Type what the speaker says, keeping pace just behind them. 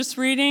Just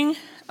reading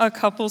a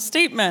couple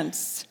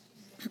statements.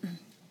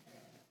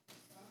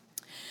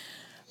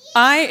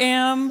 I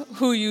am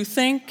who you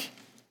think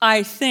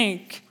I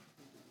think.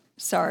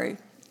 Sorry.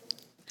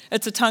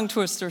 It's a tongue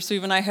twister, so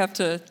even I have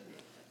to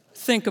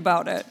think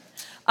about it.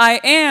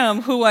 I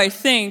am who I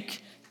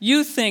think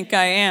you think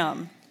I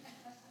am.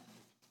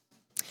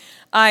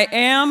 I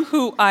am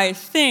who I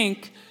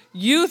think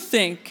you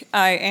think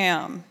I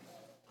am.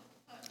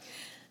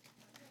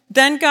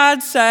 Then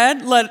God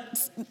said,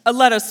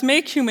 let us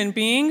make human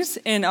beings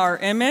in our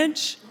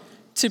image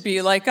to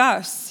be like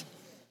us.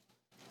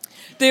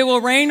 They will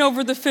reign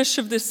over the fish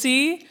of the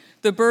sea,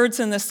 the birds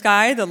in the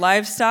sky, the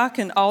livestock,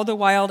 and all the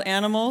wild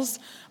animals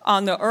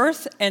on the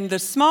earth, and the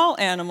small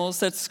animals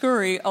that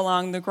scurry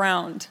along the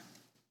ground.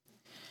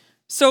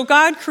 So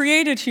God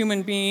created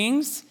human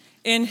beings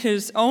in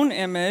his own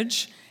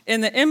image.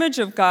 In the image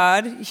of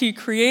God, he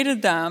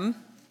created them.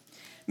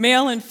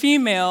 Male and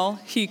female,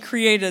 he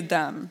created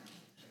them.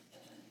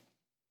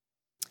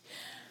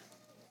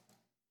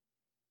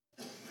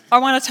 I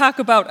want to talk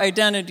about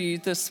identity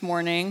this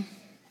morning.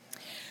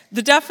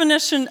 The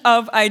definition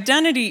of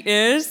identity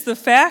is the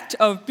fact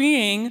of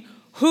being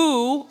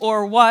who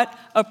or what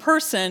a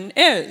person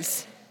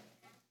is.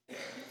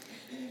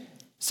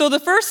 So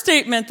the first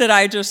statement that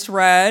I just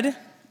read,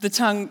 the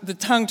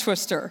tongue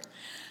twister,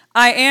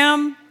 I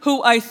am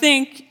who I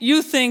think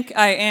you think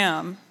I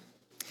am,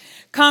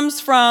 comes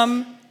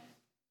from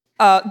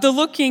the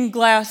looking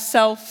glass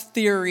self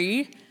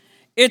theory.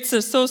 It's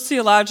a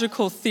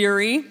sociological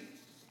theory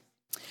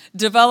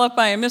developed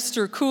by a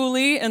Mr.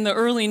 Cooley in the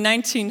early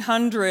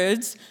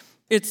 1900s.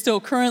 It's still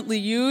currently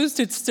used.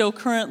 It's still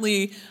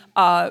currently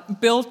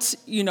built.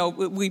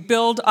 We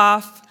build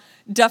off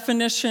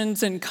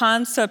definitions and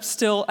concepts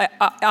still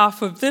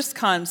off of this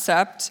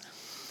concept.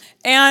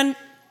 And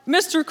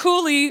Mr.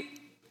 Cooley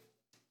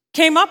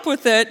came up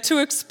with it to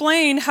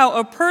explain how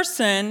a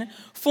person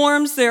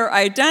forms their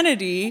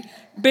identity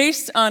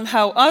based on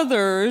how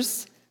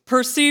others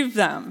perceive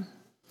them.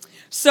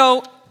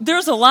 So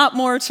there's a lot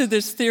more to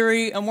this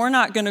theory, and we're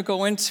not going to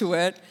go into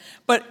it,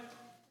 but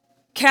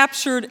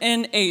captured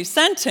in a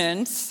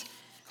sentence,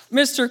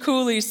 Mr.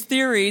 Cooley's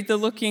theory, the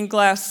looking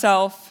glass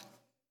self,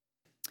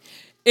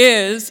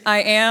 is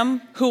I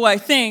am who I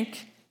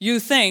think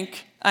you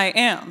think I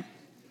am.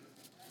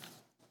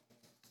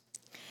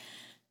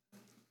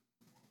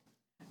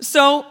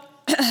 So,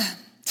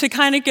 to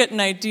kind of get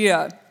an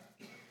idea,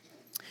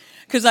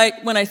 because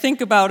when I think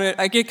about it,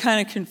 I get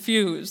kind of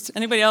confused.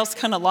 Anybody else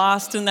kind of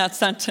lost in that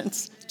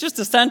sentence? Just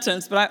a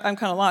sentence, but I'm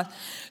kind of lost.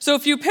 So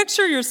if you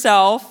picture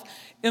yourself,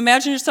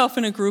 imagine yourself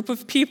in a group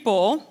of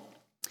people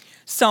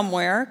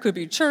somewhere. Could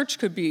be church,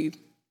 could be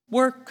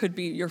work, could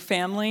be your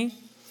family.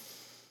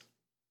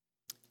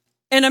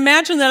 And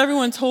imagine that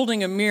everyone's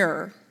holding a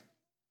mirror.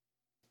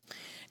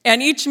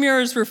 And each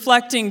mirror is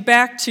reflecting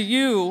back to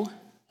you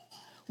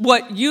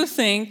what you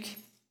think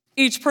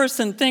each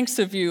person thinks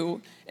of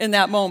you in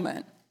that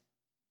moment.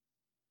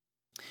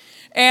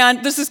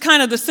 And this is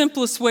kind of the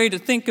simplest way to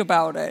think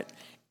about it.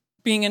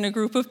 Being in a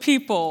group of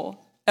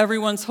people,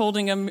 everyone's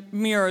holding a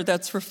mirror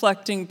that's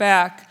reflecting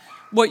back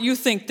what you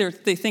think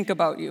they think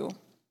about you.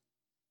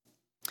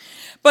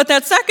 But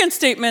that second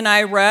statement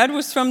I read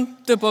was from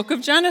the book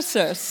of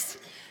Genesis,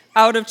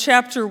 out of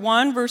chapter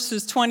 1,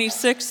 verses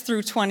 26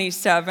 through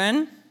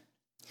 27.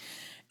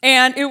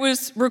 And it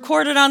was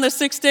recorded on the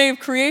sixth day of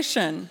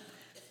creation.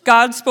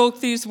 God spoke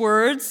these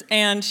words,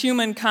 and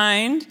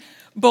humankind,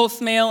 both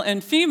male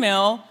and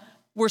female,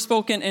 were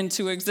spoken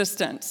into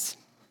existence.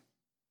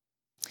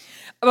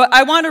 But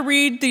I want to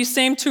read these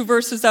same two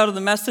verses out of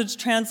the Message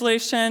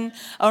translation.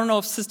 I don't know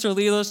if Sister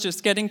Leela's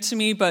just getting to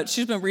me, but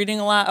she's been reading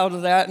a lot out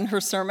of that in her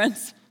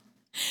sermons.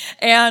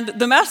 And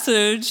the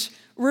Message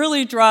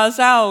really draws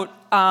out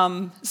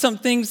some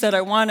things that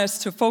I want us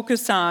to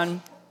focus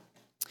on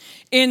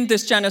in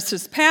this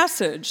Genesis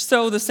passage.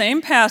 So the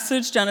same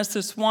passage,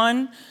 Genesis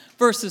 1,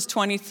 verses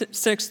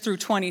 26 through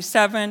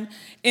 27,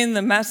 in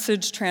the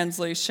Message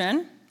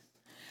translation.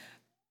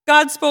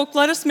 God spoke,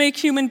 let us make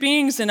human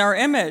beings in our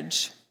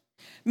image.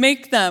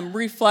 Make them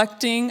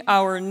reflecting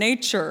our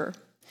nature,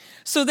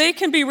 so they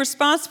can be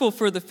responsible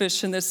for the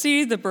fish in the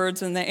sea, the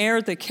birds in the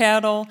air, the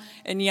cattle,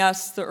 and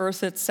yes, the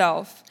earth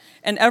itself,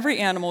 and every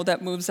animal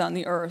that moves on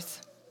the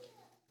earth.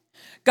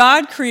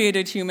 God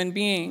created human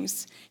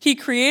beings. He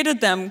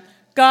created them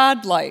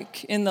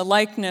God-like, in the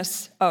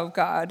likeness of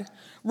God,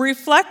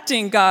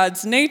 reflecting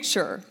God's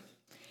nature.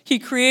 He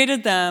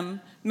created them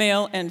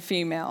male and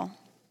female.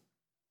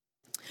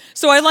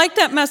 So I like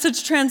that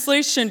Message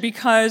translation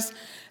because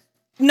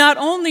not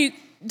only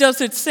does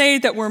it say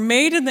that we're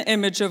made in the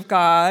image of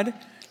God,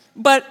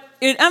 but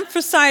it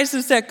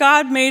emphasizes that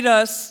God made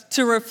us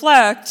to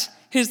reflect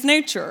his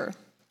nature.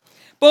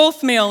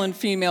 Both male and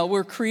female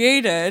were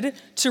created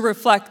to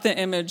reflect the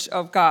image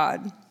of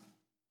God.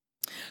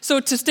 So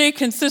to stay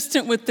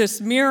consistent with this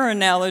mirror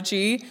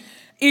analogy,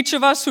 each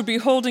of us would be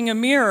holding a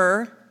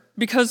mirror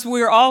because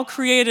we're all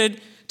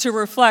created to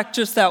reflect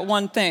just that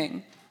one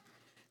thing,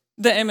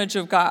 the image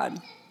of God.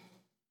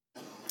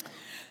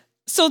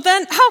 So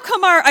then, how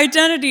come our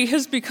identity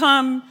has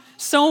become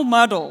so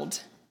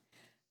muddled.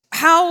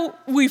 How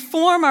we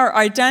form our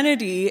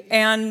identity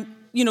and,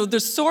 the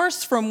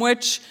source from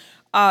which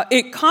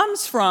it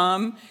comes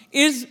from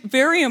is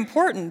very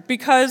important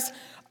because,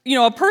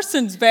 a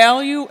person's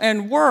value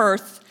and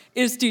worth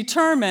is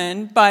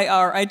determined by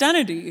our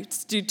identity.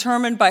 It's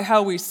determined by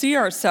how we see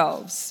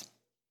ourselves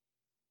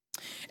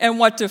and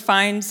what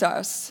defines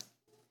us.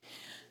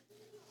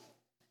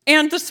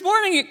 And this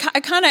morning,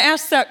 I kind of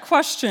asked that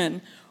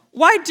question.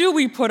 Why do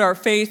we put our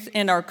faith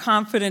and our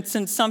confidence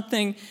in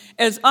something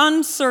as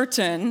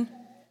uncertain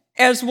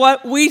as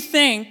what we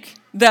think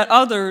that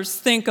others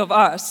think of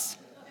us?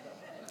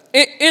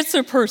 It's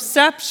a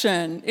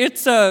perception.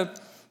 It's a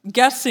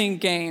guessing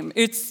game.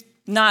 It's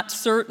not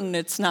certain.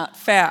 It's not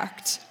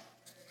fact.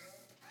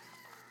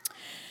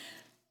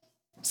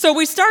 So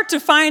we start to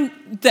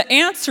find the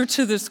answer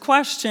to this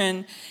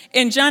question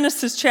in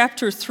Genesis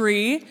chapter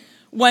 3,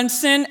 when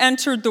sin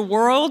entered the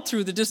world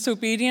through the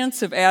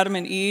disobedience of Adam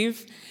and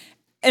Eve.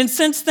 And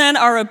since then,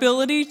 our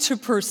ability to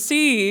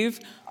perceive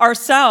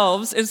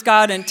ourselves as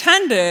God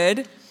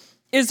intended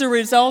is a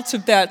result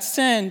of that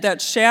sin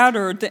that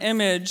shattered the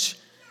image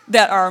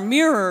that our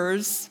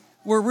mirrors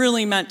were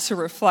really meant to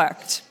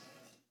reflect.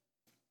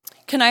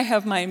 Can I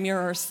have my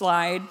mirror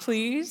slide,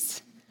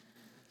 please?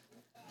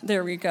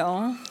 There we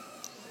go.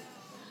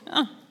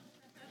 Oh.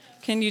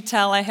 Can you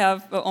tell I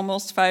have an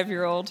almost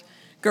 5-year-old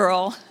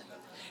girl?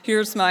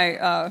 Here's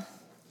my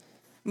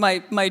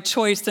my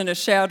choice in a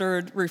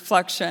shattered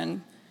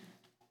reflection.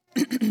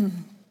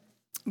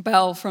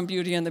 Belle from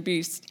Beauty and the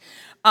Beast.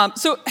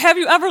 So have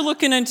you ever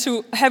looked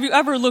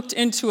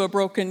into a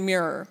broken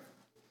mirror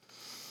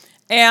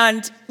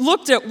and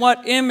looked at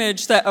what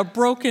image that a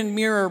broken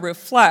mirror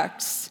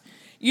reflects?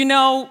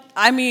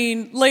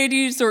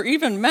 Ladies or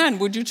even men,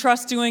 would you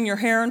trust doing your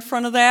hair in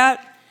front of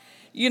that?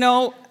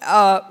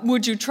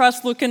 Would you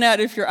trust looking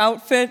at if your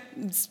outfit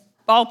is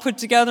all put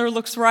together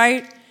looks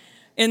right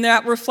in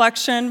that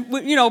reflection?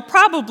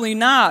 Probably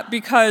not,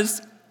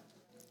 because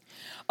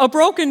a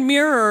broken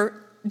mirror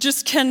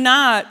just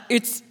cannot,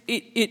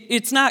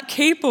 it's not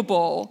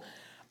capable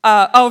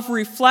of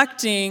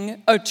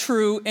reflecting a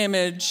true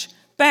image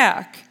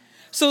back.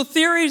 So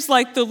theories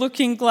like the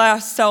looking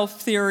glass self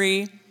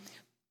theory,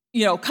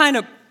 kind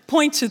of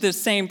point to the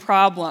same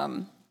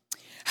problem.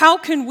 How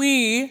can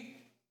we,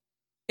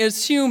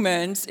 as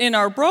humans, in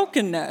our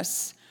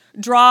brokenness,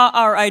 draw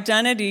our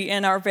identity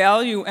and our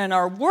value and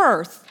our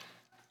worth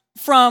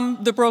from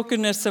the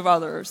brokenness of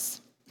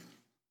others?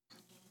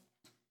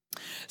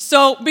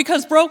 So,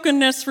 because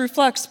brokenness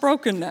reflects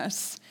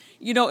brokenness,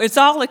 it's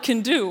all it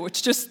can do.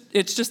 It's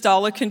just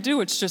all it can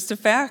do. It's just a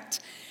fact.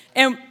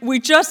 And we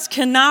just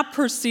cannot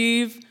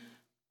perceive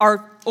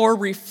or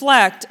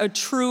reflect a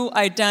true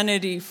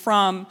identity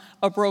from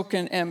a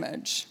broken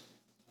image.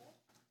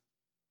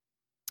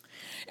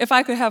 If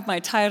I could have my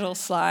title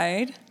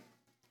slide.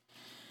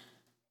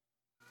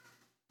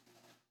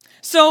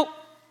 So,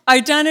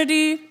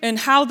 identity and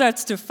how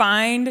that's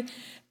defined,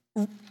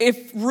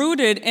 if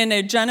rooted in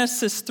a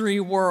Genesis 3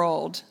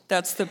 world,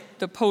 that's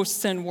the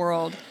post-sin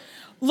world,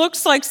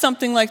 looks like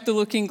something like the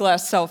looking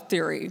glass self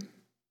theory.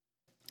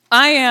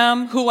 I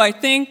am who I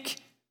think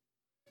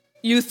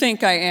you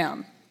think I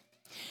am.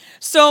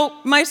 So,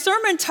 my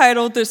sermon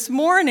title this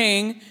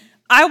morning,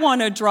 I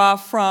want to draw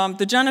from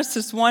the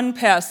Genesis 1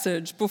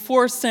 passage,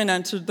 before sin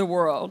entered the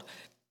world,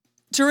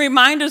 to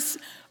remind us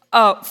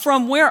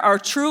from where our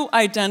true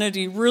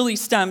identity really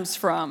stems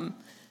from.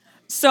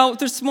 So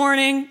this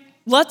morning,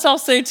 let's all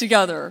say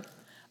together,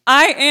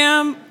 I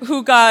am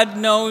who God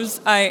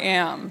knows I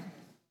am.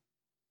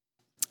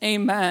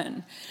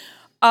 Amen.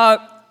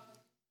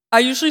 I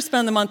usually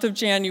spend the month of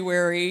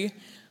January,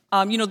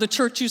 the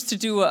church used to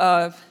do,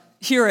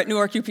 here at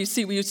Newark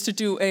UPC, we used to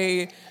do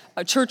a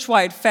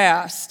church-wide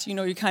fast.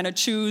 You kind of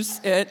choose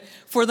it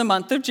for the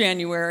month of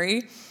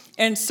January.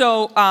 And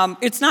so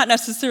it's not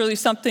necessarily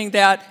something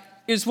that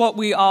is what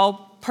we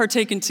all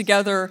partake in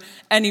together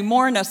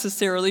anymore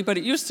necessarily, but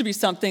it used to be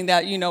something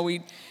that,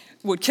 we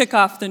would kick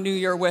off the new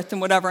year with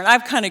and whatever. And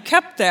I've kind of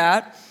kept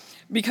that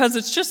because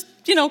it's just,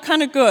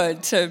 kind of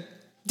good to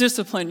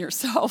discipline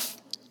yourself.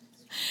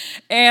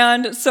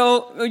 And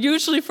so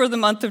usually for the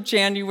month of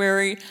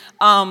January,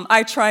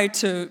 I try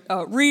to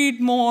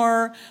read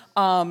more,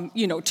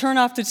 turn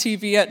off the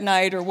TV at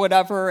night or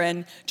whatever,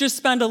 and just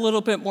spend a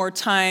little bit more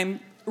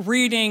time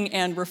reading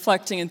and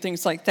reflecting and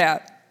things like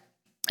that.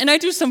 And I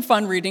do some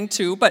fun reading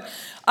too, but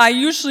I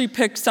usually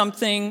pick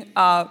something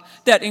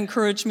that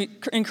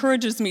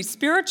encourages me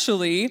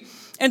spiritually.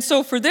 And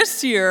so for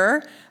this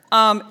year,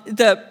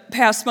 the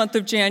past month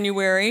of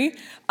January,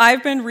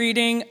 I've been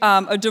reading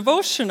a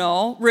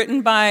devotional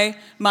written by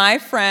my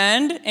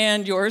friend,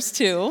 and yours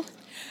too,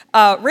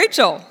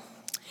 Rachel.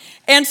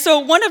 And so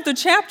one of the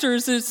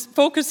chapters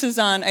focuses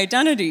on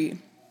identity.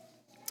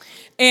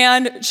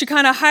 And she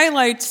kind of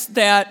highlights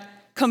that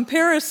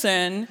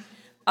comparison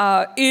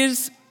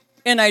is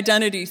an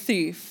identity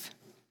thief.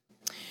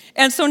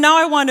 And so now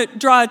I want to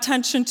draw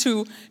attention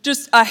to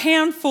just a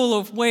handful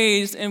of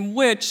ways in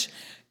which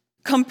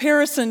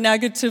comparison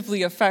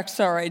negatively affects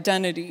our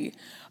identity.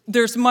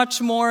 There's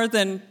much more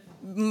than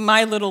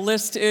my little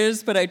list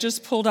is, but I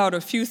just pulled out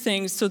a few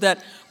things so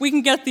that we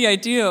can get the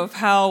idea of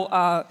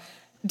how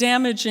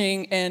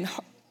damaging and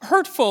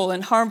hurtful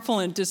and harmful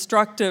and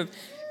destructive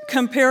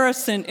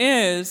comparison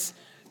is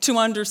to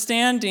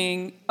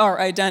understanding our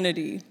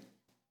identity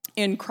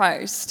in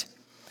Christ.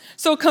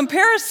 So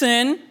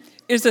comparison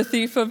is a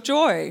thief of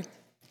joy.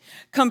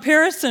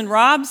 Comparison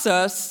robs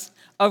us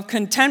of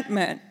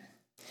contentment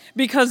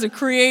because it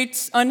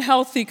creates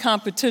unhealthy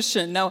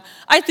competition. Now,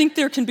 I think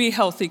there can be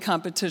healthy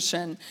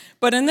competition,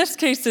 but in this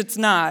case it's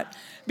not,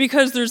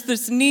 because there's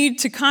this need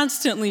to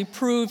constantly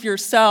prove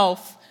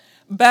yourself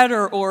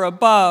better or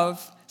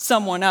above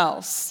someone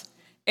else.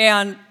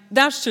 And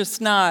that's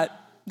just not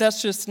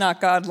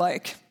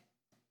godlike.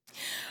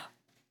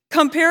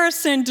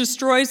 Comparison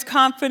destroys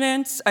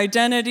confidence,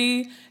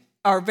 identity,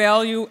 our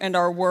value, and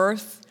our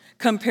worth.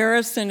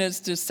 Comparison is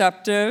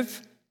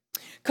deceptive.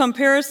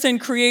 Comparison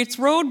creates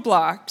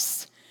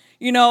roadblocks.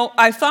 You know,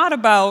 I thought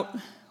about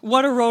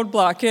what a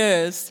roadblock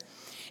is,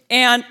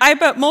 and I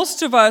bet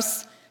most of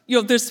us,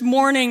 this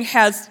morning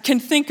can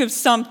think of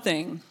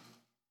something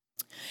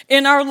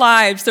in our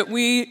lives that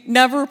we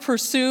never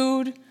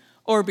pursued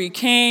or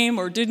became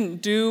or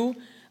didn't do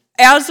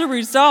as a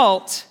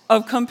result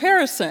of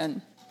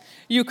comparison.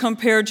 You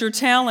compared your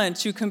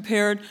talents, you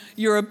compared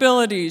your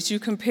abilities, you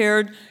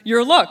compared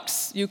your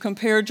looks, you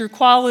compared your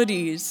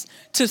qualities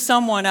to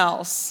someone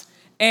else.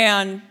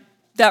 And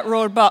that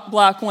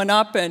roadblock went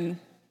up and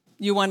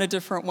you went a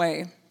different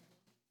way.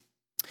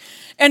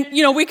 And,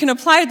 we can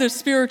apply this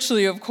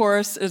spiritually, of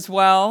course, as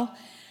well.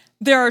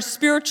 There are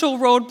spiritual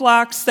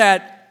roadblocks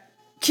that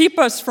keep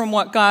us from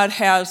what God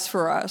has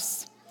for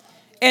us.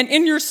 And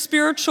in your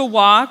spiritual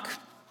walk,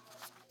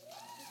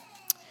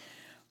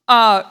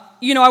 I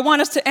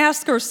want us to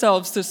ask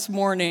ourselves this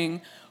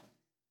morning,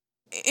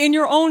 in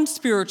your own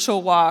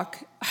spiritual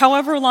walk,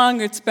 however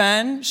long it's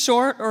been,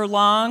 short or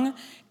long,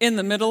 in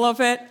the middle of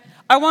it,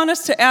 I want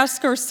us to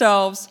ask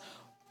ourselves,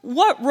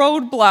 what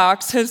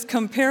roadblocks has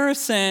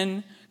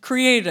comparison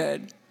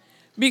created?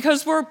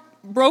 Because we're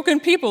broken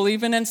people,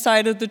 even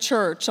inside of the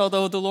church,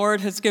 although the Lord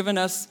has given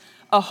us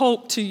a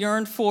hope to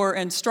yearn for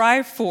and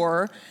strive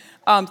for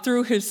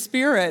through His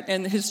Spirit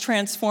and His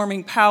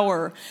transforming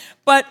power.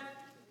 But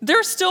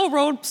there's still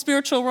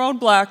spiritual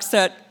roadblocks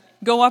that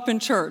go up in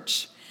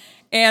church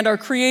and are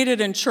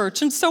created in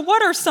church. And so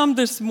what are some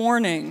this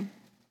morning?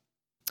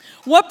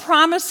 What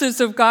promises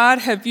of God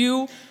have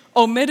you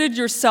omitted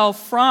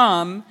yourself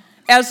from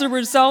as a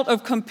result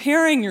of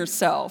comparing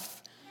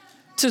yourself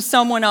to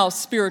someone else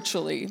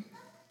spiritually?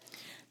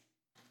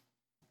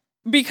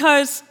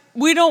 Because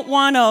we don't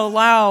want to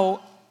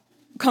allow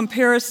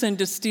comparison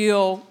to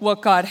steal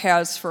what God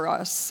has for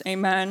us.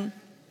 Amen?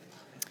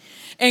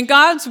 And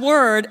God's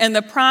word and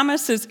the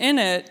promises in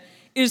it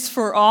is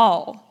for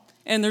all,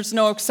 and there's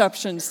no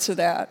exceptions to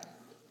that.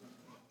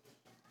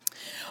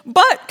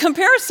 But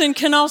comparison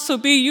can also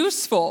be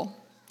useful.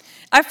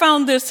 I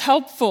found this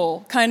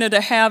helpful kind of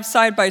to have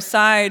side by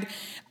side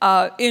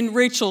in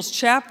Rachel's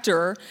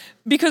chapter,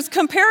 because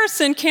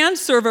comparison can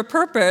serve a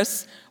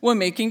purpose when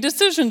making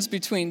decisions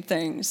between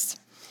things.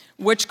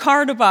 Which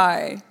car to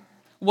buy,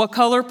 what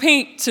color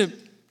paint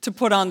to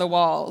put on the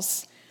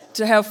walls,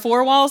 to have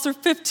 4 walls or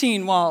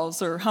 15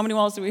 walls, or how many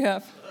walls do we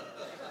have?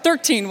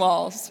 13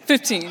 walls,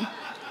 15.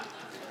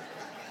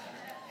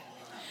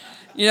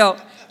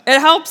 It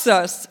helps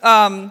us.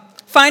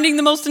 Finding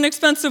the most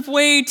inexpensive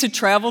way to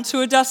travel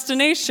to a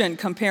destination,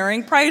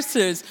 comparing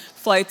prices,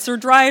 flights or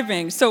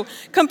driving. So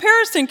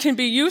comparison can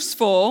be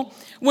useful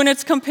when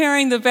it's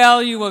comparing the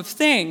value of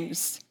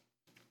things.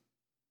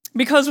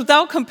 Because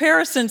without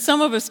comparison,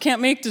 some of us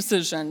can't make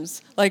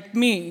decisions, like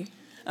me.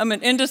 I'm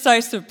an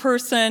indecisive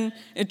person.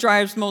 It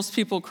drives most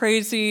people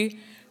crazy.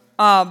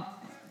 Arash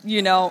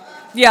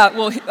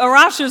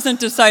isn't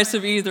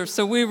decisive either,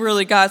 so we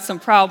really got some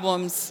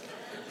problems.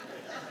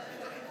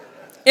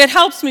 It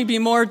helps me be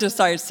more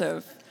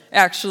decisive,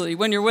 actually.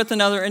 When you're with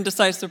another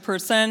indecisive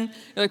person,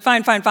 you're like,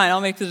 fine, I'll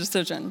make the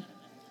decision.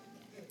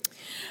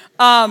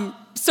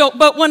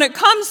 But when it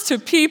comes to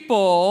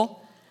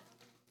people,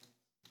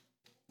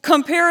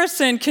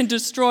 comparison can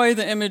destroy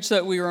the image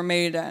that we were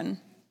made in.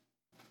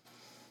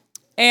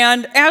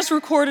 And as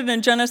recorded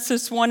in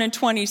Genesis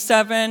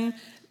 1:27,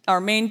 our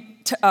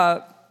main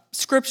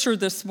scripture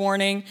this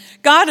morning,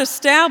 God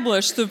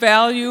established the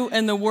value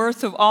and the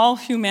worth of all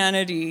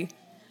humanity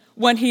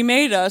when He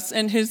made us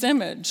in His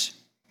image.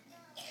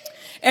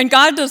 And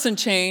God doesn't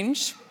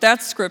change,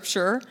 that's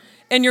scripture,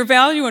 and your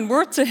value and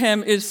worth to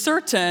Him is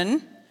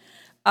certain,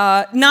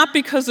 not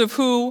because of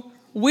who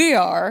we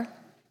are,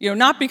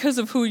 not because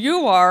of who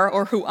you are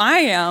or who I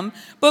am,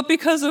 but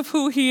because of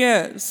who He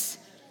is.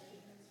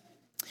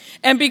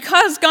 And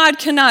because God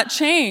cannot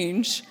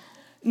change,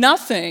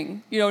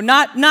 nothing,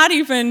 not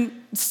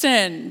even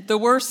sin, the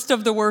worst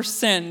of the worst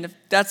sin, if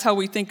that's how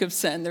we think of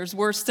sin. There's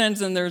worse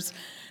sins and there's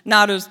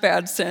not as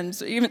bad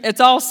sins. It's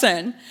all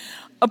sin.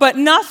 But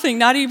nothing,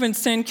 not even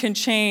sin, can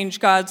change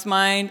God's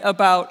mind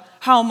about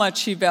how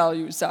much He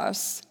values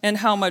us and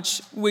how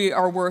much we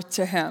are worth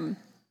to Him.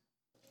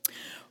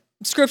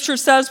 Scripture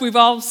says we've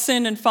all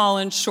sinned and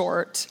fallen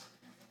short.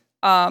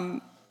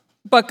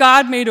 But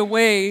God made a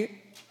way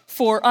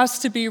for us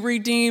to be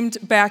redeemed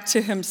back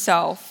to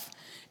himself.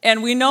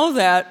 And we know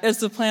that as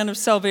the plan of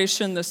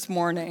salvation this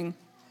morning.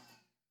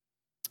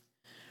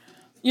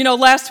 You know,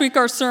 last week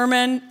our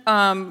sermon,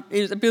 I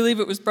believe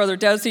it was Brother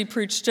Desi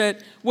preached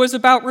it, was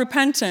about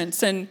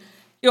repentance and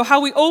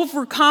how we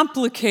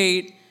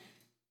overcomplicate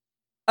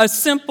a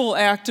simple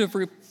act of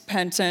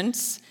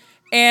repentance.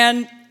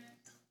 And,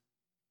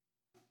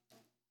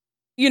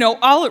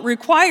 all it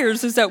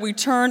requires is that we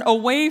turn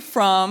away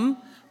from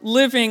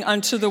living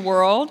unto the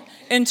world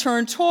and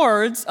turn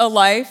towards a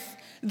life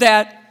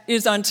that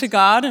is unto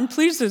God and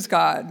pleases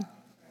God.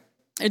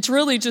 It's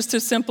really just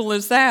as simple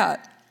as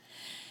that.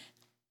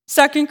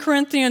 2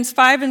 Corinthians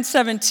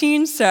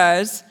 5:17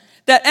 says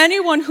that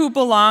anyone who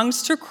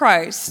belongs to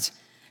Christ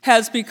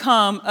has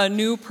become a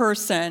new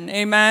person.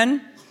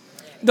 Amen?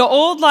 The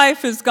old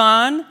life is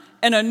gone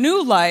and a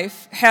new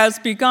life has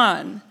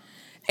begun.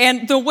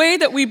 And the way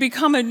that we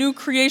become a new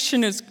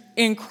creation is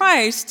in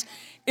Christ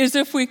is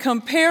if we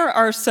compare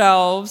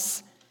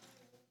ourselves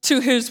to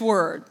his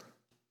word.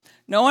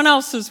 No one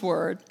else's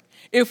word.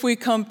 If we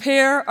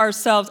compare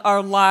ourselves,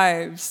 our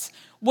lives,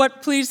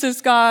 what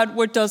pleases God,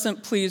 what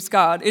doesn't please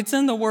God. It's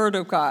in the Word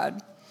of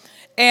God.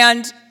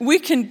 And we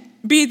can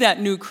be that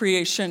new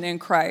creation in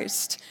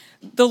Christ.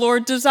 The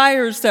Lord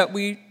desires that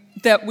we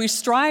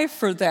strive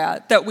for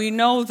that we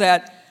know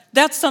that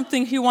that's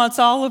something he wants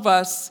all of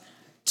us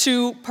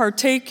to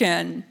partake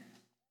in,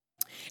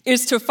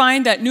 is to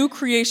find that new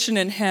creation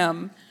in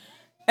him.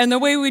 And the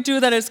way we do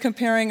that is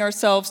comparing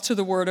ourselves to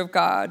the Word of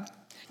God,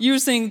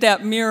 using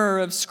that mirror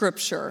of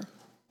Scripture.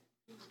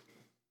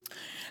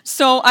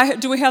 So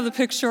do we have the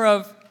picture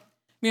of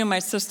me and my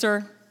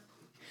sister?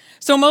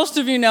 So most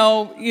of you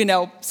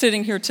know,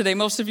 sitting here today,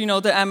 most of you know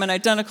that I'm an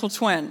identical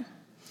twin.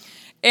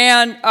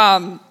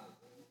 And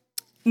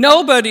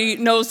nobody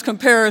knows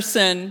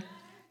comparison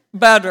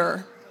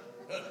better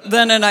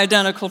than an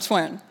identical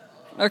twin.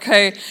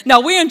 Okay?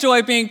 Now, we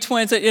enjoy being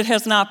twins. It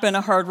has not been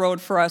a hard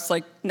road for us.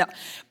 No.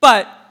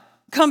 But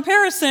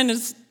comparison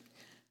is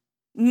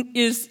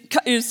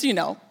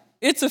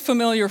it's a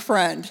familiar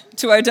friend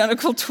to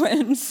identical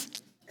twins.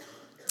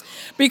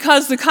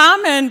 Because the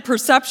common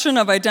perception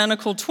of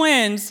identical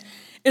twins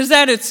is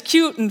that it's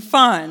cute and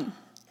fun.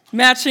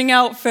 Matching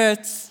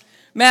outfits,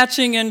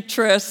 matching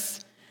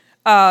interests,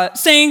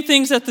 saying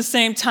things at the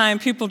same time.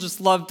 People just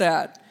love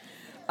that.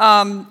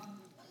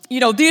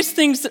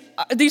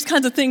 These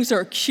kinds of things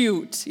are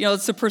cute.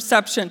 It's a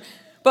perception,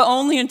 but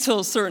only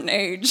until a certain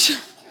age.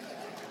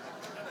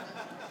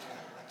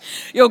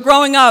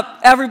 Growing up,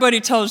 everybody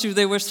tells you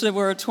they wish they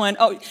were a twin.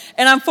 Oh,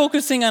 and I'm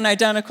focusing on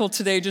identical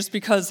today just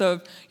because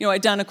of,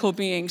 identical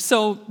being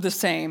so the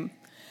same.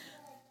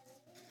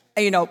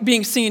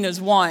 Being seen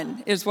as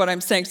one is what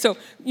I'm saying. So,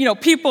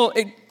 people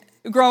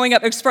growing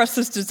up express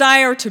this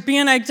desire to be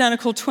an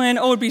identical twin.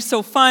 Oh, it'd be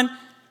so fun,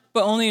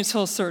 but only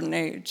until a certain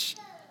age.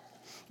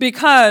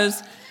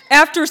 Because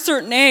after a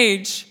certain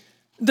age,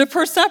 the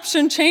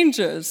perception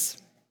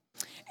changes.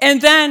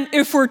 And then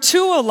if we're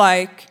too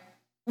alike,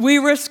 we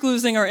risk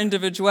losing our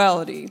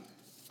individuality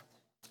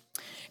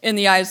in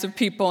the eyes of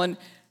people.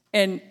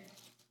 And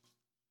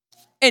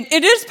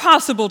it is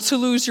possible to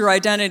lose your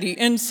identity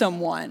in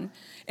someone.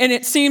 And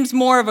it seems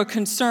more of a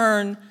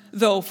concern,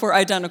 though, for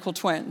identical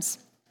twins.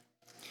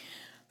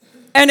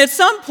 And at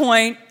some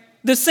point,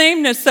 the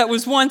sameness that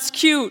was once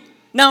cute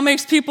now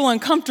makes people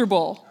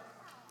uncomfortable.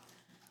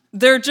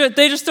 They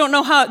just don't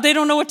know they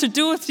don't know what to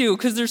do with you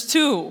because there's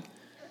two.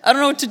 I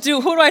don't know what to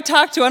do. Who do I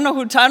talk to? I don't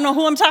know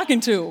who I'm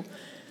talking to.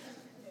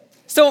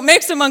 So it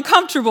makes them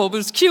uncomfortable, but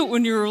it's cute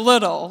when you were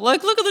little.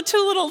 Look at the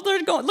two little,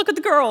 look at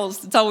the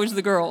girls. It's always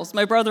the girls.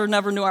 My brother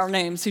never knew our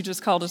names. He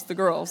just called us the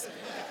girls.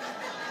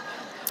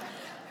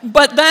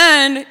 But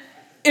then,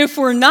 if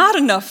we're not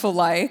enough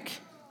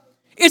alike,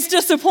 it's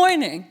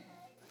disappointing.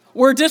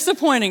 We're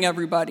disappointing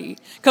everybody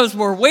because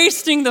we're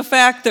wasting the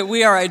fact that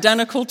we are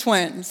identical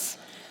twins.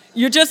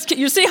 You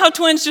see how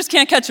twins just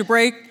can't catch a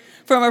break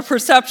from a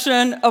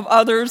perception of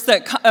others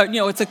that,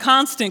 it's a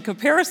constant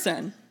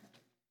comparison.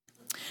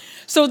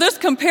 So this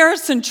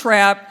comparison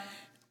trap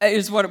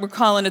is what we're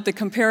calling it, the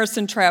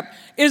comparison trap,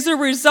 is a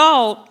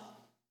result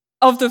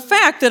of the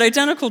fact that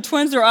identical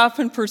twins are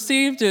often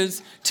perceived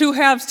as two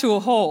halves to a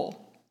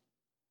whole.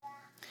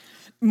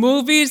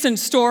 Movies and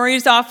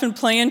stories often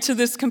play into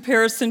this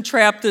comparison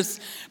trap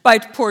by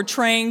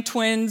portraying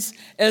twins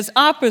as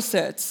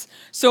opposites.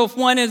 So if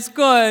one is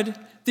good,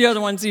 the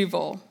other one's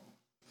evil.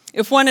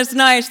 If one is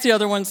nice, the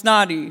other one's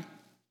naughty.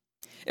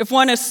 If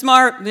one is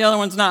smart, the other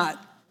one's not.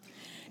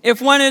 If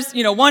one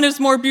is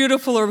more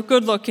beautiful or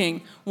good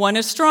looking, one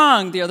is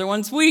strong, the other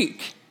one's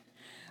weak.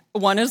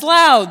 One is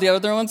loud, the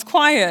other one's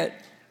quiet.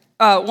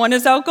 One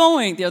is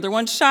outgoing, the other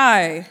one's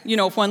shy.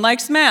 If one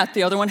likes math,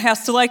 the other one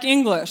has to like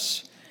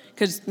English,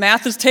 because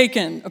math is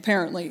taken,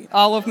 apparently,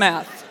 all of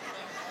math.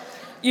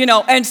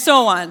 And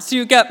so on. So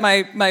you get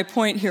my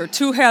point here,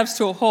 two halves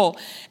to a whole.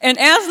 And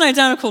as an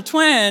identical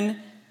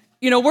twin,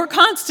 we're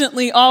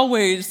constantly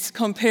always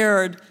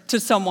compared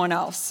to someone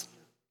else,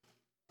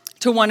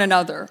 to one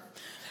another.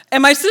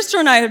 And my sister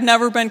and I have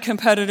never been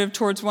competitive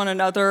towards one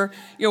another.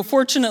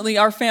 Fortunately,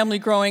 our family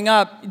growing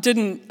up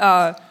didn't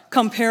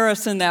compare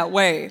us in that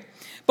way.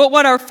 But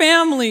what our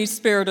family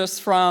spared us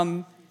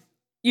from,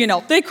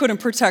 they couldn't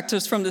protect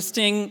us from the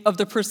sting of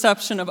the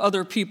perception of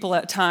other people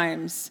at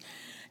times.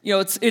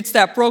 It's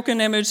that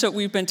broken image that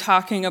we've been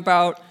talking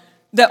about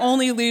that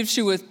only leaves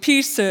you with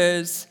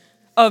pieces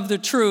of the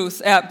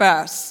truth at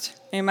best.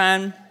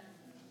 Amen?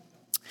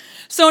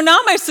 So now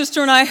my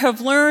sister and I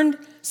have learned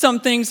some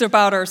things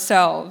about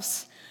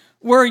ourselves.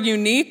 We're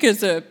unique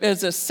as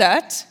a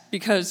set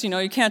because,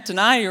 you can't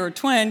deny you're a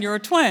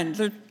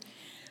twin.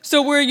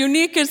 So we're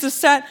unique as a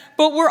set,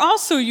 but we're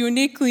also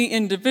uniquely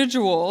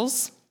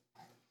individuals.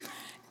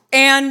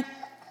 And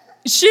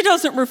she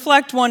doesn't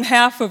reflect one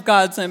half of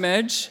God's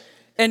image,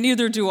 and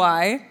neither do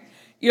I.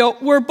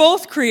 We're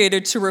both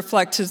created to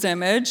reflect his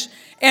image,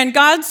 and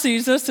God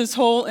sees us as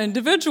whole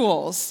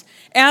individuals,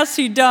 as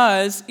he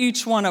does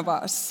each one of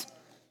us.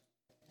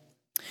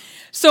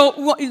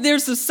 So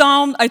there's a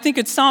psalm, I think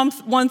it's Psalm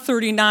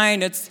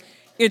 139. It's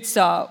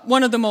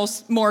one of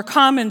the more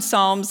common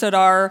psalms that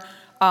are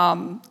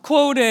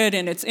quoted,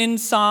 and it's in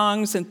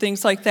songs and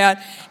things like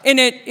that. And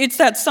it's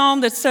that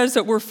psalm that says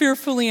that we're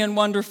fearfully and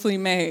wonderfully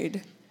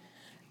made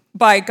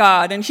by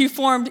God. And he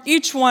formed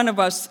each one of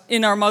us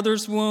in our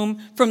mother's womb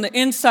from the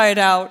inside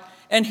out,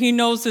 and he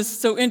knows us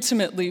so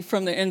intimately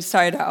from the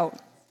inside out.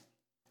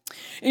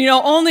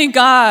 Only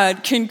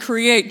God can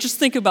create. Just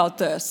think about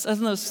this. I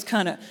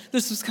think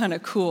this was kind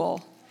of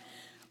cool.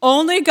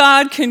 Only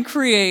God can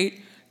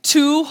create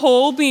two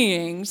whole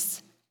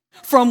beings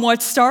from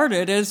what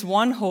started as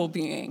one whole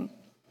being.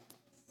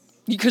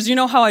 Because you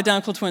know how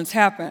identical twins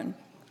happen.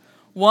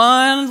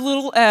 One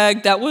little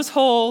egg that was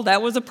whole,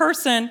 that was a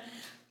person,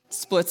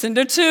 splits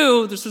into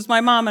two. This was my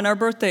mom on our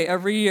birthday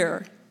every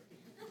year.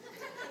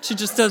 She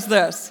just does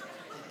this.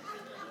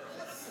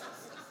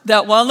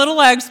 That one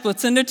little egg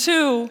splits into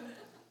two,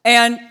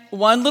 and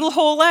one little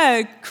whole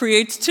egg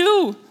creates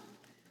two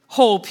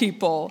whole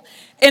people.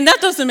 And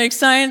that doesn't make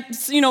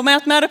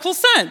mathematical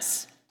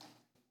sense.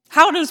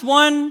 How does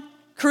one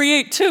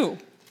create two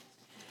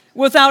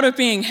without it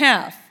being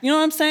half? You know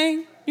what I'm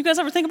saying? You guys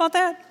ever think about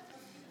that?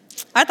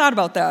 I thought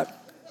about that.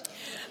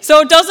 So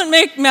it doesn't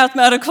make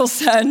mathematical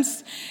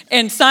sense,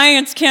 and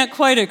science can't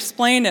quite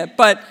explain it,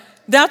 but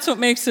that's what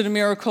makes it a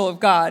miracle of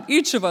God.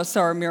 Each of us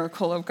are a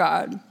miracle of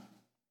God,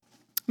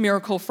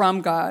 miracle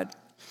from God.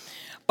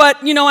 But,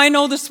 I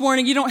know this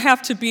morning you don't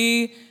have to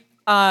be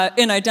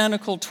an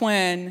identical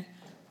twin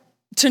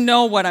to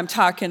know what I'm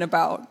talking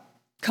about.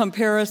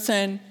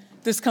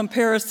 This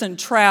comparison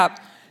trap,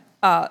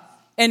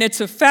 and its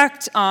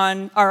effect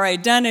on our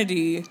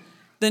identity,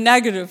 the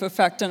negative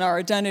effect on our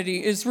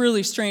identity, is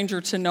really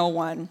stranger to no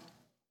one.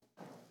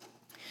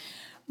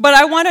 But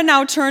I want to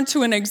now turn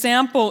to an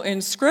example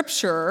in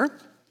Scripture.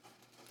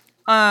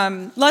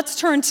 Let's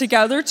turn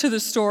together to the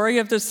story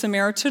of the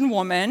Samaritan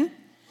woman,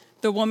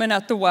 the woman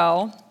at the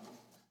well,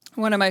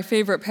 one of my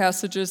favorite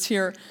passages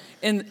here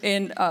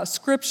in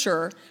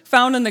Scripture,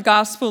 found in the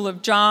Gospel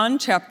of John,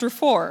 chapter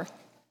 4.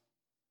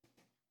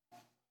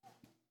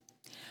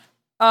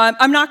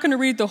 I'm not going to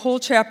read the whole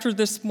chapter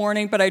this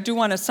morning, but I do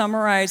want to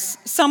summarize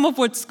some of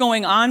what's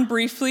going on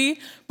briefly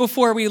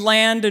before we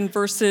land in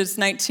verses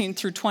 19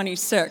 through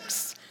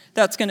 26.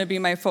 That's going to be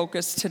my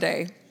focus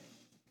today.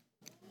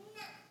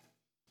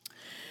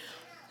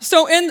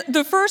 So in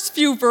the first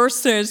few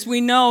verses,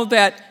 we know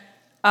that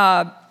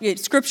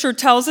Scripture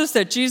tells us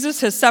that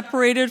Jesus has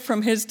separated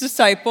from his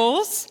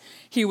disciples.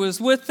 He was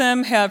with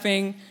them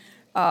having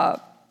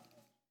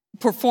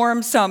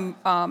performed some,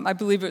 I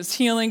believe it was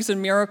healings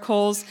and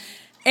miracles.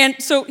 And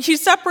so he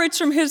separates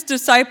from his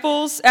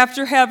disciples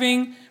after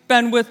having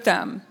been with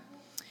them.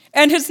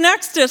 And his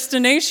next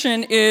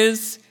destination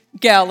is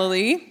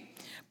Galilee,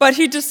 but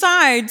he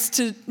decides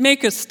to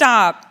make a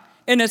stop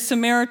in a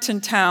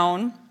Samaritan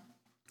town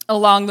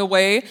along the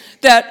way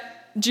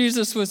that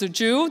Jesus was a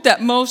Jew,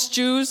 that most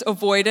Jews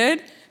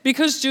avoided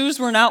because Jews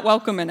were not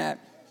welcome in it.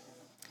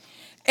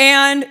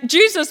 And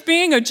Jesus,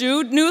 being a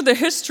Jew, knew the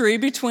history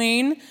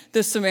between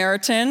the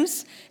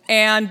Samaritans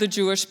and the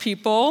Jewish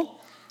people,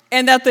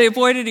 and that they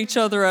avoided each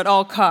other at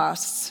all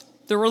costs.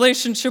 The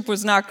relationship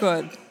was not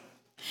good.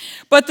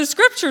 But the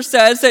Scripture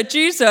says that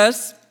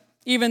Jesus,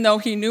 even though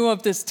he knew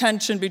of this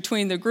tension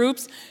between the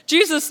groups,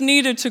 Jesus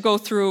needed to go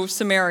through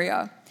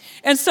Samaria.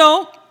 And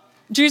so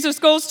Jesus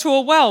goes to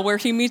a well where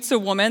he meets a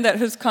woman that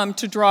has come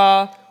to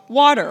draw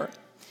water,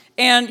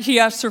 and he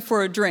asks her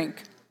for a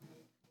drink.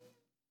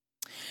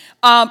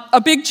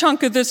 A big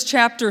chunk of this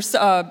chapter,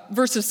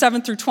 verses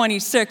 7 through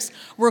 26,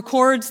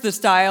 records this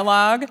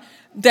dialogue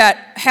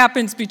that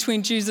happens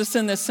between Jesus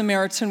and the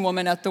Samaritan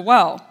woman at the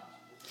well.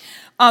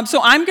 So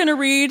I'm going to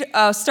read,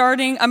 I'm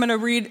going to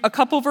read a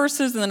couple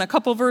verses and then a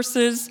couple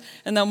verses,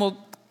 and then we'll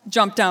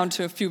jump down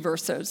to a few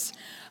verses.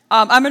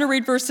 I'm going to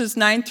read verses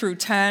 9 through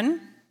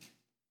 10.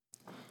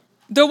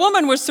 The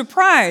woman was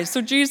surprised.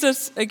 So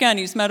Jesus, again,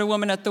 he's met a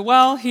woman at the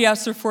well. He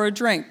asked her for a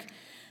drink.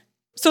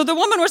 So the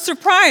woman was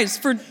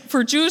surprised,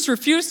 for Jews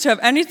refused to have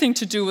anything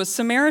to do with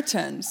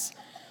Samaritans.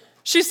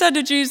 She said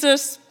to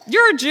Jesus,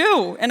 You're a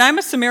Jew, and I'm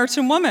a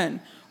Samaritan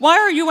woman. Why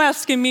are you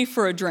asking me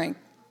for a drink?"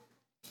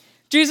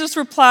 Jesus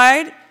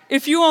replied,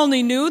 "If you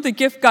only knew the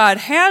gift God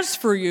has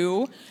for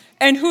you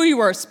and who you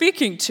are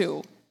speaking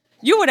to,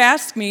 you would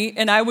ask me,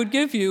 and I would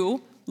give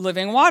you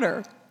living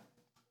water."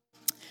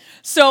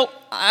 So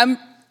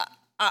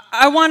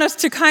I want us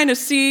to kind of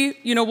see,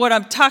 what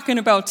I'm talking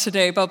about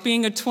today, about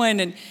being a twin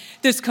and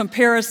this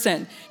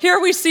comparison. Here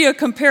we see a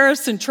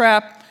comparison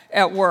trap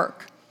at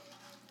work.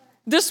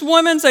 This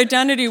woman's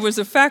identity was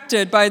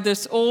affected by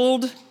this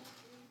old,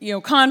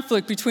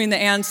 conflict between the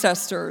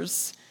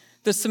ancestors,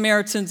 the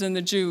Samaritans and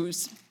the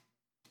Jews.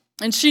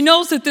 And she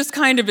knows that this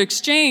kind of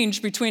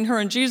exchange between her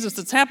and Jesus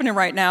that's happening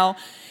right now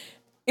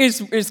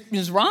is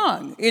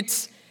wrong.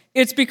 It's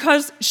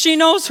because she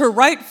knows her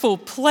rightful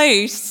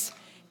place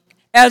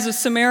as a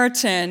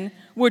Samaritan,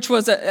 which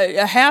was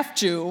a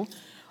half-Jew,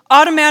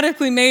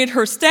 automatically made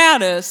her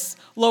status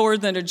lower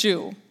than a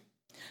Jew.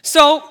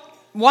 So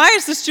why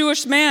is this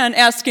Jewish man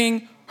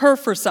asking her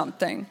for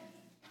something?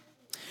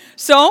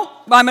 So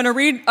I'm going to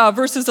read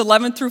verses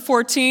 11 through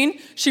 14.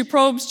 She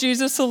probes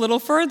Jesus a little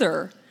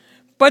further.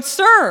 "But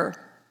sir,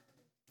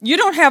 you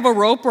don't have a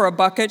rope or a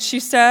bucket," she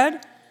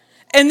said,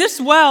 "and this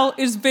well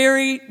is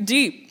very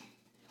deep.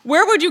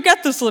 Where would you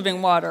get this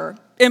living water?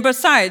 And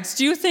besides,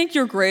 do you think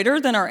you're greater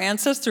than our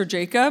ancestor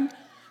Jacob,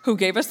 who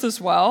gave us this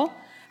well?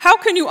 How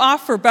can you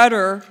offer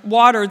better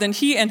water than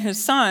he and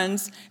his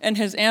sons and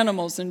his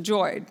animals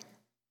enjoyed?"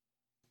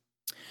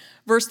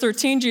 Verse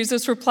 13,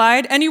 Jesus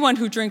replied, "Anyone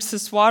who drinks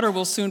this water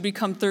will soon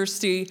become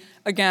thirsty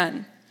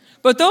again.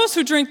 But those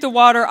who drink the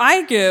water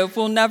I give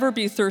will never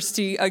be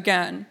thirsty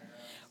again."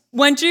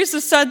 When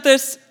Jesus said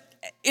this,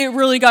 it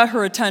really got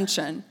her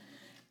attention.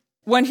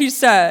 When he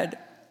said,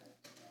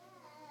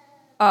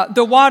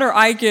 "The water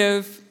I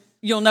give,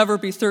 you'll never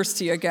be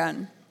thirsty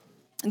again."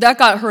 That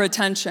got her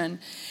attention.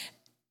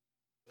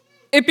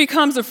 It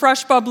becomes a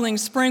fresh bubbling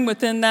spring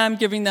within them,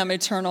 giving them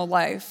eternal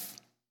life.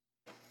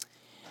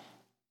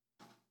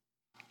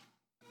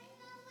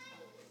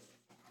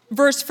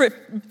 Verse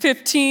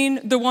 15,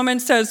 the woman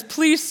says,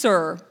 "Please,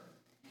 sir,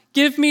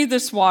 give me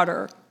this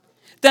water.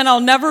 Then I'll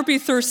never be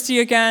thirsty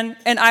again,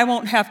 and I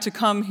won't have to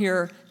come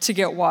here to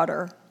get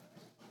water."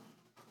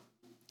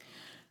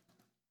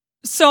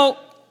 So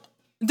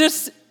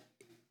this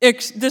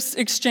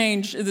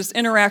exchange, this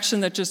interaction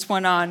that just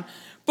went on,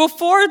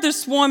 before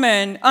this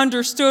woman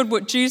understood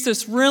what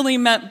Jesus really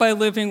meant by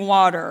living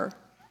water,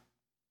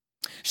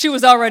 she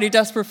was already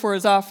desperate for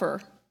his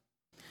offer.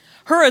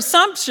 Her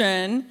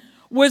assumption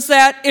was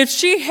that if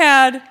she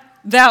had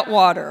that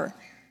water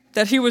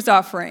that he was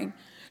offering,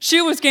 she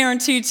was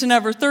guaranteed to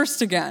never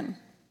thirst again.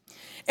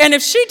 And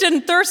if she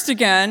didn't thirst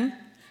again,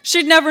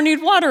 she'd never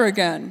need water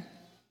again.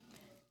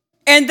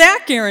 And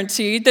that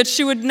guaranteed that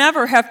she would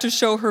never have to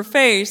show her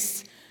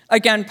face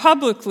again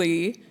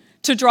publicly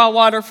to draw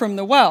water from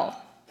the well.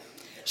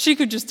 She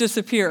could just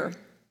disappear.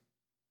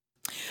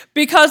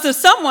 Because as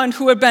someone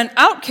who had been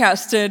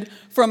outcasted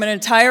from an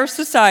entire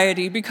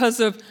society because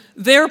of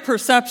their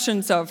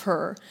perceptions of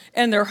her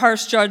and their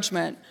harsh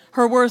judgment,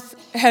 her worth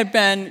had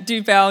been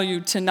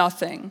devalued to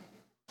nothing.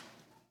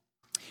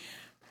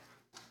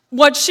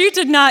 What she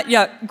did not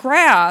yet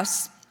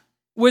grasp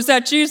was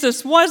that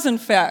Jesus was, in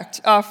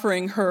fact,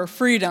 offering her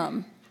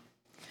freedom.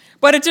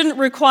 But it didn't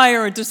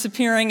require a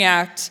disappearing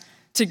act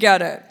to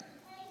get it.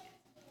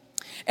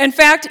 In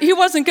fact, he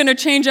wasn't going to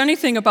change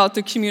anything about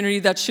the community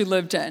that she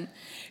lived in.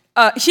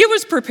 He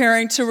was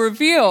preparing to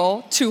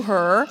reveal to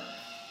her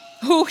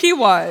who he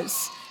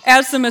was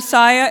as the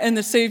Messiah and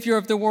the Savior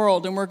of the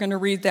world, and we're going to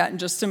read that in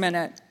just a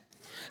minute,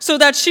 so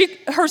that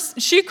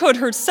she could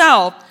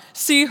herself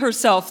see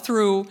herself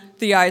through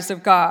the eyes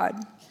of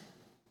God.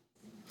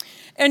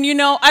 And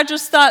I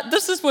just thought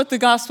this is what the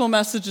gospel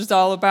message is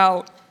all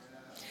about,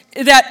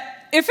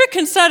 that if it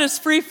can set us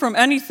free from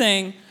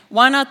anything,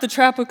 why not the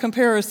trap of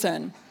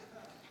comparison?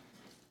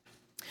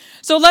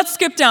 So let's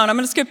skip down. I'm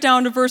going to skip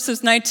down to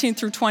verses 19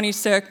 through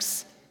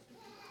 26.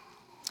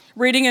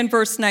 Reading in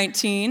verse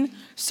 19,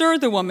 "Sir,"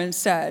 the woman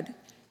said,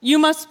 "you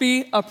must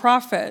be a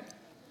prophet.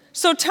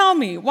 So tell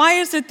me, why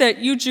is it that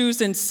you Jews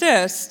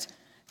insist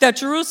that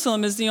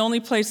Jerusalem is the only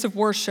place of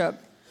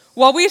worship,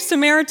 while we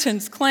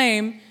Samaritans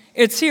claim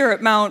it's here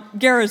at Mount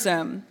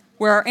Gerizim,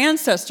 where our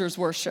ancestors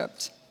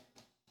worshipped?"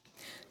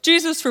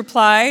 Jesus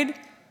replied,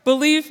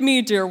 "Believe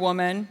me, dear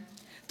woman,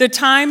 the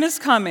time is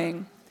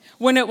coming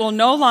when it will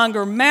no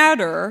longer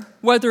matter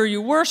whether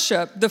you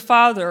worship the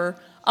Father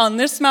on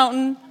this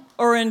mountain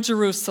or in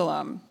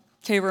Jerusalem."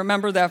 Okay,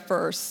 remember that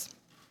verse.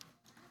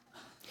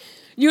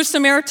 "You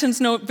Samaritans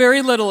know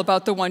very little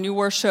about the one you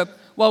worship,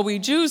 while we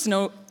Jews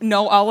know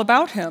all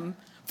about him,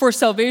 for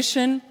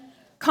salvation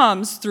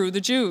comes through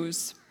the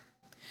Jews.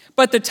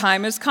 But the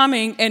time is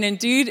coming, and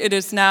indeed it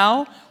is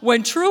now,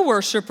 when true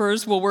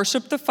worshipers will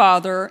worship the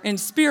Father in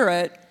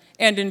spirit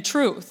and in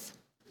truth.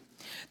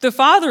 The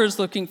Father is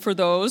looking for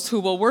those who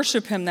will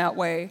worship him that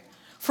way,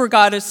 for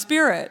God is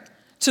spirit.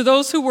 To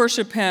those who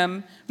worship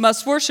him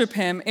must worship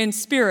him in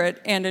spirit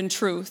and in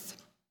truth."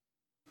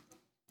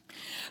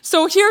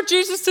 So here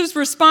Jesus'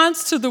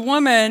 response to the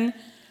woman,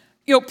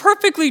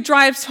 perfectly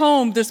drives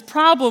home this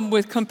problem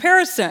with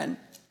comparison.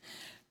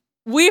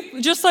 We,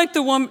 just like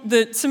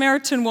the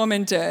Samaritan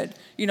woman did,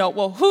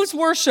 well, whose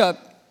worship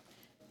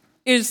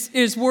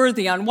is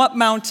worthy on what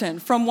mountain,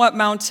 from what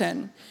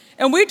mountain?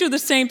 And we do the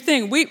same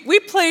thing. We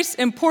place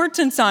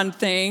importance on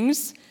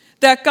things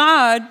that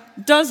God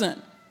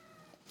doesn't.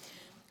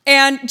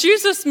 And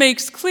Jesus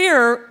makes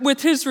clear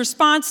with his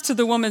response to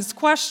the woman's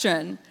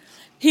question,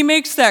 he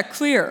makes that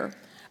clear.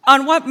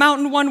 On what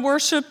mountain one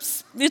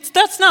worships,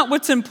 that's not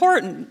what's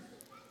important.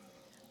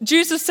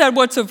 Jesus said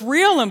what's of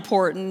real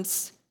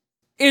importance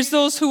is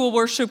those who will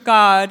worship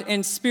God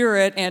in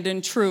spirit and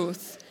in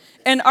truth.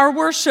 And our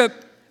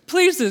worship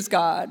pleases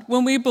God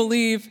when we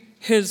believe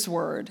his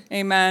word.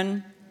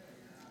 Amen.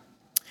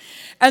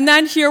 And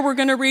then here we're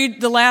going to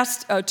read the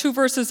last two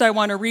verses I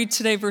want to read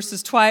today,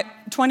 verses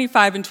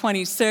 25 and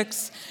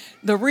 26.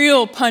 The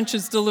real punch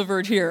is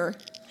delivered here.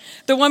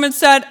 The woman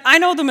said, I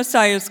know the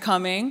Messiah is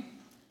coming,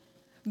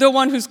 the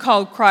one who's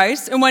called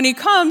Christ, and when he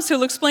comes,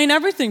 he'll explain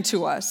everything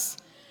to us.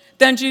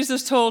 Then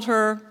Jesus told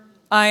her,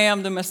 I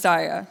am the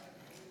Messiah.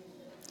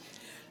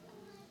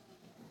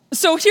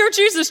 So here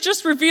Jesus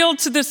just revealed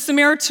to this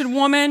Samaritan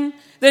woman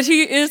that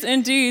he is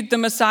indeed the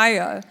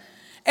Messiah.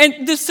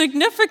 And the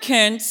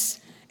significance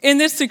in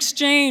this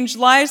exchange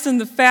lies in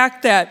the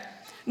fact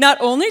that not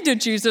only did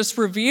Jesus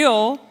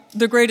reveal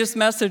the greatest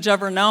message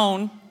ever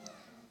known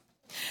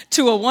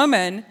to a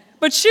woman,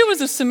 but she was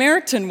a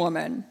Samaritan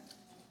woman.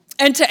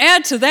 And to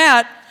add to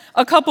that,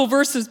 a couple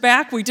verses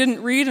back, we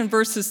didn't read in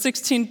verses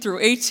 16 through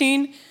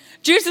 18,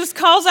 Jesus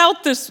calls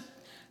out this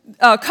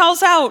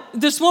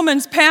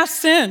woman's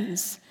past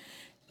sins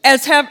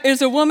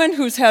as a woman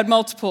who's had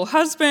multiple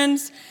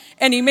husbands,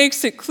 and he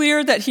makes it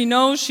clear that he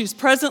knows she's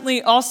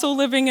presently also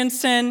living in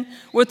sin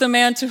with a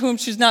man to whom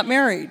she's not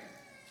married.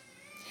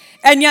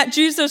 And yet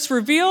Jesus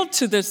revealed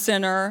to this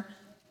sinner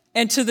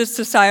and to this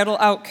societal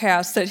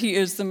outcast that he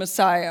is the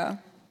Messiah.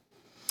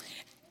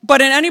 But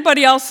in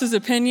anybody else's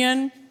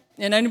opinion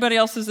in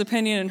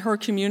her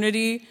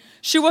community,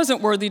 she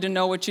wasn't worthy to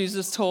know what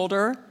Jesus told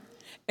her,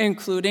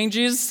 including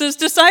Jesus'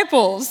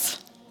 disciples.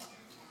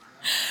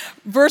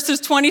 Verses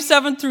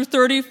 27 through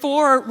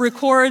 34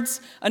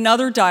 records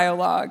another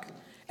dialogue,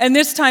 and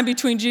this time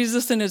between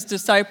Jesus and his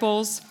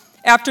disciples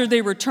after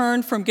they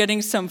returned from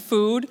getting some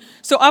food.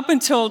 So up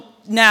until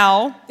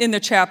now in the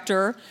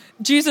chapter,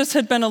 Jesus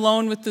had been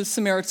alone with the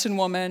Samaritan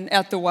woman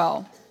at the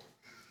well.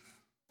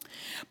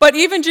 But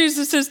even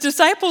Jesus'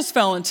 disciples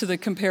fell into the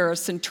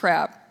comparison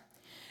trap,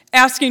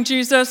 asking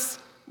Jesus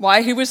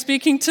why he was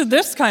speaking to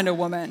this kind of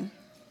woman.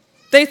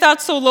 They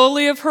thought so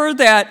lowly of her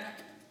that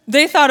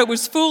they thought it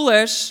was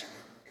foolish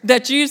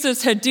that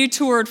Jesus had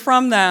detoured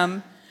from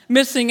them,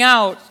 missing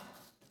out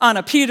on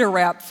a pita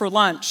wrap for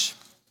lunch,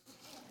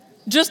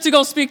 just to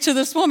go speak to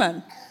this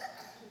woman.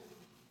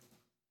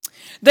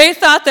 They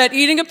thought that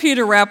eating a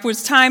pita wrap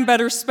was time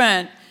better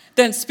spent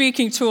than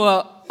speaking to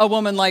a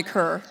woman like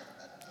her.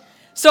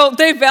 So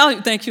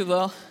thank you,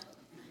 Lil.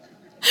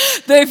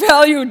 They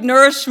valued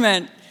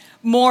nourishment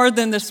more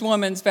than this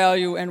woman's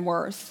value and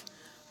worth.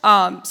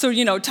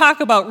 Talk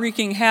about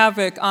wreaking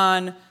havoc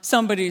on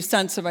somebody's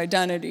sense of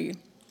identity.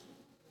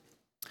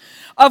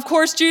 Of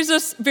course,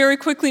 Jesus very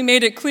quickly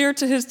made it clear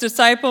to his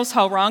disciples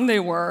how wrong they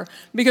were,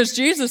 because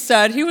Jesus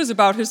said he was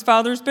about his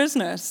Father's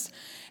business.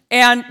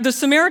 And the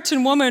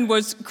Samaritan woman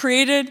was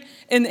created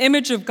in the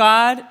image of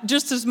God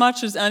just as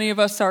much as any of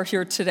us are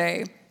here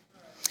today.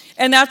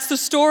 And that's the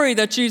story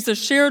that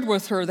Jesus shared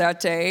with her that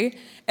day,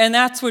 and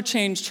that's what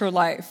changed her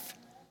life.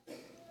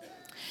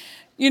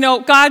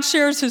 God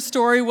shares his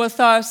story with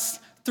us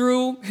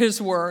through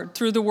his word,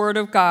 through the word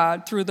of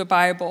God, through the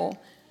Bible.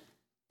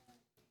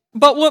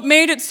 But what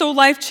made it so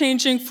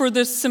life-changing for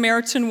this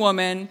Samaritan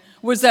woman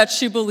was that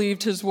she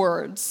believed his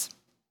words.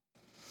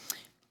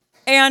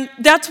 And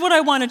that's what I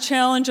want to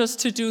challenge us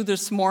to do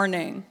this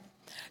morning,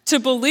 to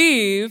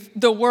believe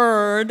the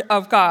word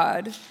of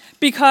God,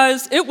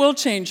 because it will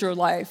change your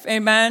life.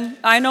 Amen?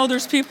 I know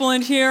there's people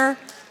in here,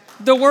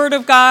 the word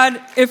of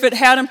God, if it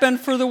hadn't been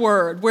for the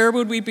word, where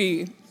would we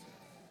be?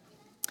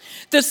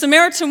 The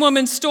Samaritan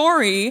woman's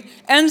story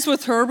ends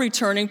with her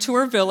returning to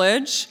her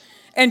village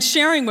and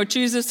sharing what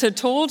Jesus had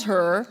told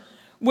her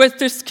with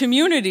this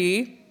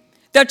community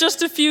that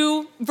just a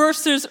few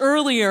verses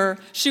earlier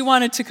she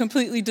wanted to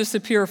completely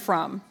disappear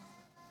from.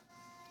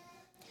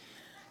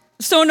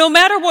 So no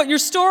matter what your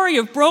story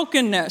of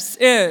brokenness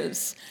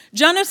is,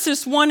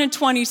 Genesis 1 and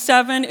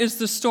 27 is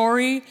the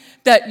story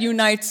that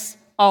unites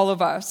all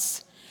of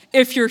us.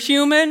 If you're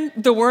human,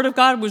 the Word of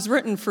God was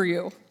written for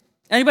you.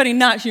 Anybody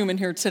not human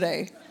here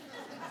today?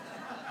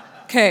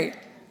 Okay.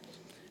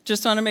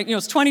 Just want to make,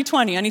 it's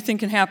 2020, anything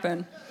can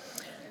happen.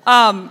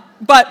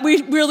 But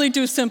we really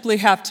do simply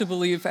have to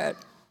believe it.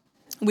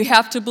 We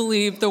have to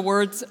believe the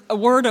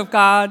word of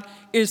God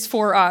is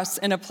for us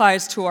and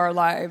applies to our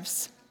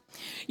lives.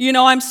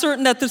 I'm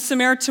certain that the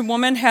Samaritan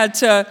woman had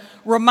to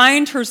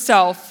remind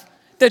herself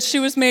that she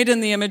was made in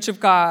the image of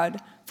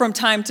God from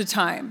time to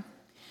time,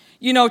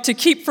 to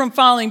keep from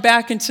falling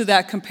back into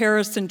that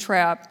comparison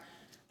trap.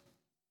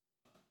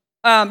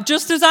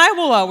 Just as I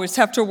will always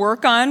have to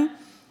work on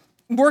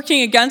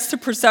working against the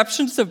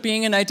perceptions of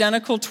being an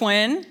identical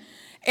twin.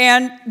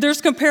 And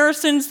there's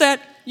comparisons that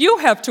you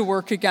have to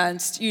work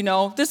against.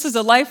 This is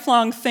a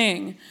lifelong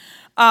thing.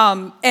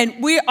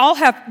 And we all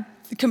have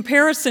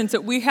comparisons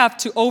that we have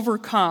to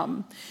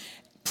overcome.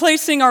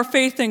 Placing our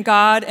faith in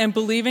God and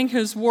believing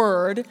His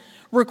word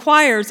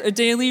requires a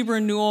daily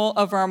renewal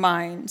of our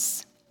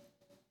minds.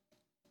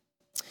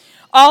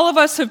 All of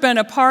us have been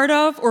a part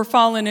of or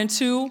fallen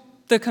into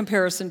the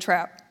comparison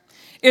trap.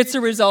 It's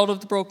a result of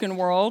the broken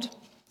world.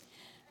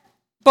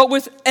 But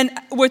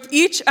with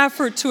each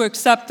effort to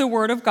accept the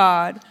word of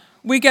God,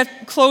 we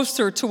get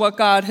closer to what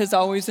God has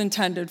always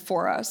intended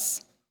for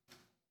us.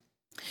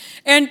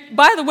 And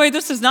by the way,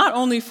 this is not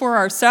only for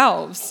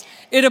ourselves.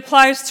 It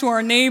applies to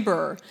our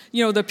neighbor,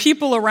 the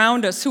people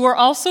around us who are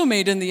also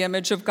made in the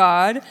image of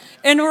God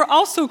and are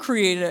also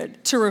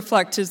created to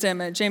reflect His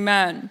image.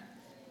 Amen.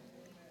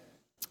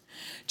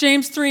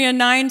 James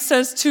 3:9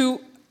 says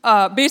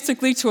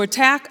basically to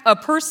attack a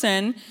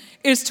person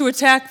is to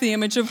attack the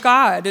image of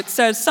God. It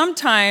says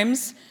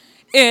sometimes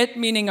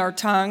meaning our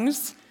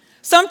tongues,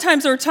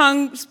 sometimes our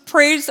tongues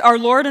praise our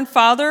Lord and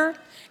Father,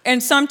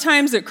 and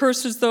sometimes it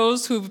curses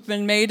those who've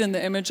been made in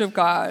the image of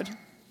God.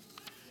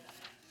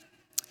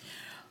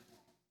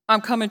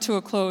 I'm coming to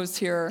a close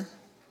here.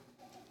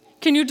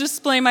 Can you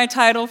display my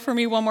title for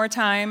me one more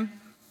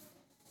time?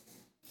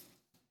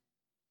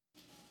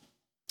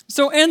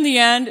 So in the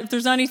end, if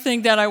there's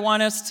anything that I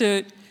want us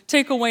to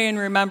take away and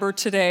remember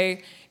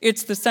today,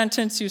 it's the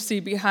sentence you see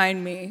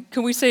behind me.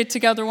 Can we say it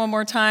together one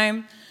more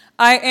time?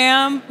 I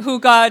am who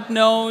God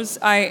knows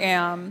I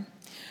am.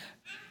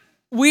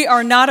 We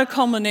are not a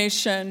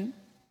culmination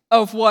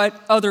of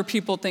what other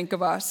people think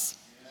of us,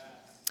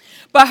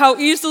 but how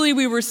easily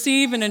we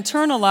receive and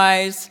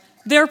internalize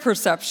their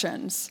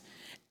perceptions.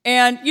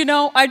 And,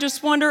 I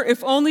just wonder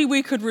if only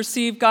we could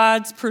receive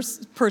God's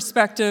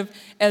perspective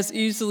as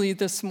easily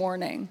this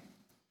morning.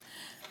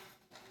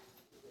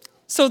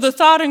 So the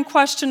thought and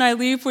question I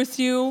leave with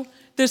you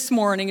this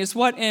morning is,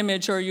 what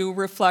image are you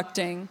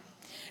reflecting?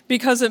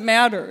 Because it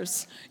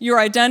matters. Your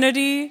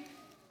identity,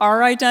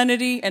 our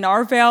identity, and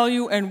our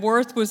value and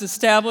worth was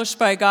established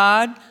by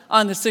God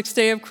on the sixth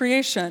day of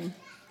creation.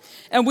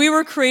 And we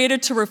were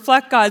created to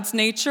reflect God's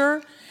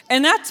nature,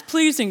 and that's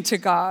pleasing to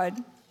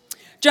God.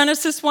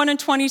 Genesis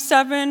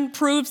 1:27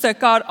 proves that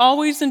God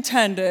always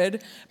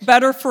intended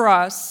better for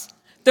us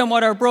than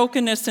what our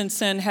brokenness and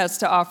sin has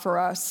to offer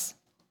us.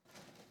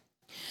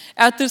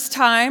 At this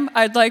time,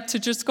 I'd like to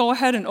just go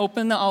ahead and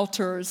open the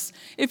altars.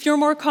 If you're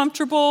more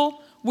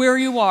comfortable where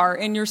you are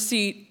in your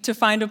seat to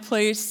find a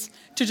place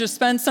to just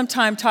spend some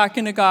time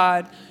talking to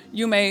God,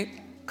 you may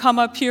come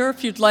up here.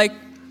 If you'd like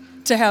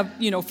to have,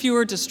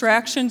 fewer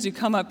distractions, you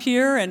come up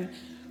here and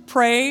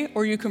pray,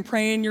 or you can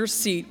pray in your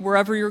seat,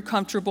 wherever you're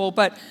comfortable.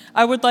 But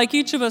I would like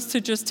each of us to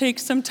just take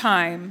some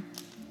time.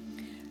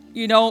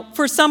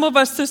 For some of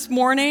us this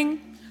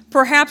morning,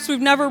 perhaps we've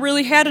never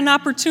really had an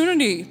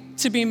opportunity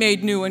to be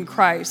made new in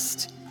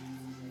Christ.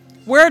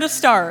 Where to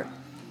start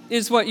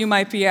is what you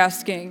might be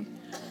asking.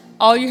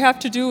 All you have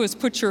to do is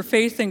put your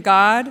faith in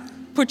God,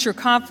 put your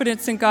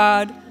confidence in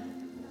God,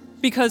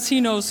 because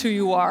He knows who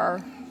you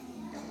are.